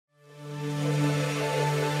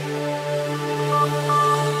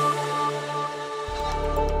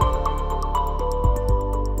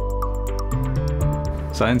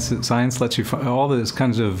Science lets you find all those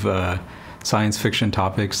kinds of science fiction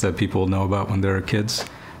topics that people know about when they're kids.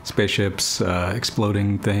 Spaceships,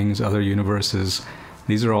 exploding things, other universes.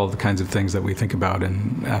 These are all the kinds of things that we think about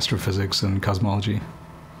in astrophysics and cosmology.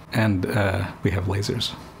 And we have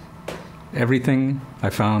lasers. Everything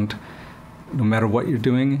I found, no matter what you're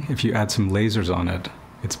doing, if you add some lasers on it,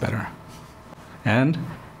 it's better. And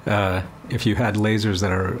if you had lasers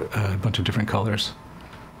that are a bunch of different colors.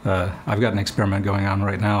 I've got an experiment going on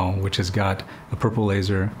right now which has got a purple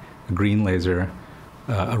laser, a green laser,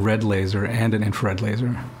 a red laser, and an infrared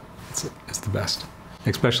laser. It's the best.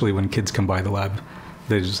 Especially when kids come by the lab,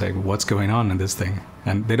 they just say, what's going on in this thing?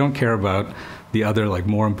 And they don't care about the other, like,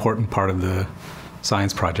 more important part of the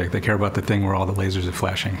science project. They care about the thing where all the lasers are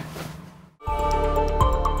flashing.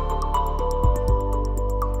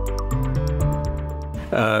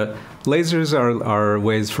 Lasers are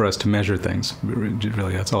ways for us to measure things.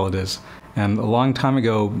 Really, that's all it is. And a long time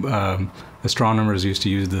ago, astronomers used to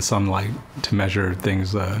use the sunlight to measure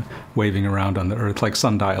things waving around on the Earth, like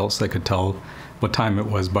sundials. They could tell what time it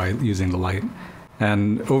was by using the light.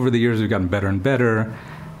 And over the years, we've gotten better and better.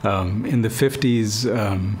 In the 50s,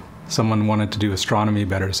 someone wanted to do astronomy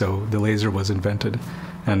better, so the laser was invented.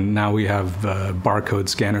 And now we have barcode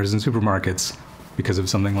scanners in supermarkets because of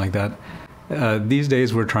something like that. These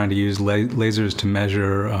days, we're trying to use lasers to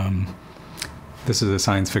measure, this is a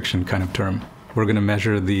science fiction kind of term. We're going to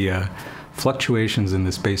measure the fluctuations in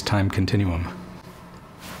the space-time continuum.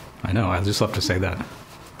 I know, I just love to say that.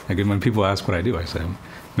 Like, when people ask what I do, I say, I'm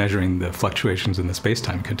measuring the fluctuations in the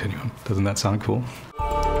space-time continuum. Doesn't that sound cool?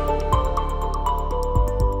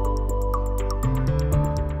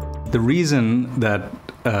 The reason that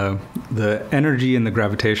the energy in the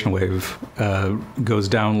gravitational wave goes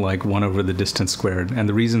down like 1 over the distance squared, and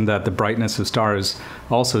the reason that the brightness of stars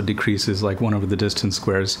also decreases like 1 over the distance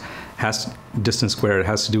squared has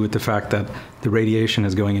to do with the fact that the radiation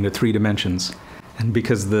is going into 3 dimensions. And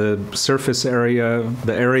because the surface area,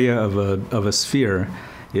 the area of a sphere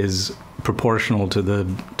is proportional to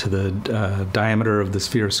the diameter of the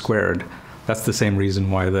sphere squared, that's the same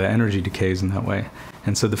reason why the energy decays in that way.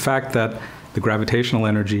 And so the fact that the gravitational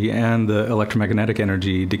energy and the electromagnetic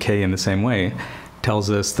energy decay in the same way tells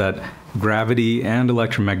us that gravity and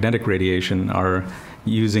electromagnetic radiation are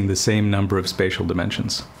using the same number of spatial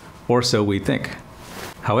dimensions, or so we think.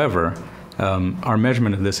 However, our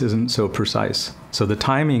measurement of this isn't so precise. So the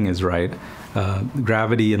timing is right.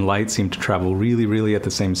 Gravity and light seem to travel really, really at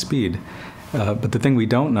the same speed. But the thing we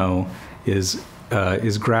don't know is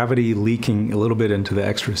gravity leaking a little bit into the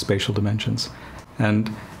extra spatial dimensions?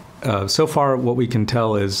 And so far, what we can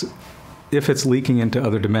tell is if it's leaking into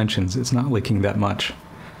other dimensions, it's not leaking that much.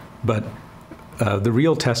 But the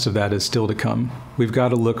real test of that is still to come. We've got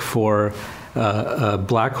to look for a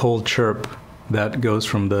black hole chirp that goes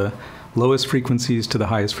from the lowest frequencies to the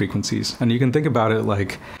highest frequencies. And you can think about it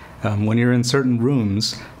like when you're in certain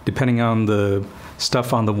rooms, depending on the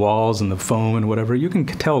stuff on the walls and the foam and whatever, you can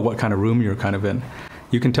tell what kind of room you're kind of in.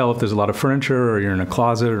 You can tell if there's a lot of furniture or you're in a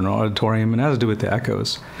closet or an auditorium, and it has to do with the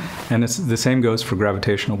echoes. And the same goes for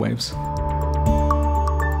gravitational waves.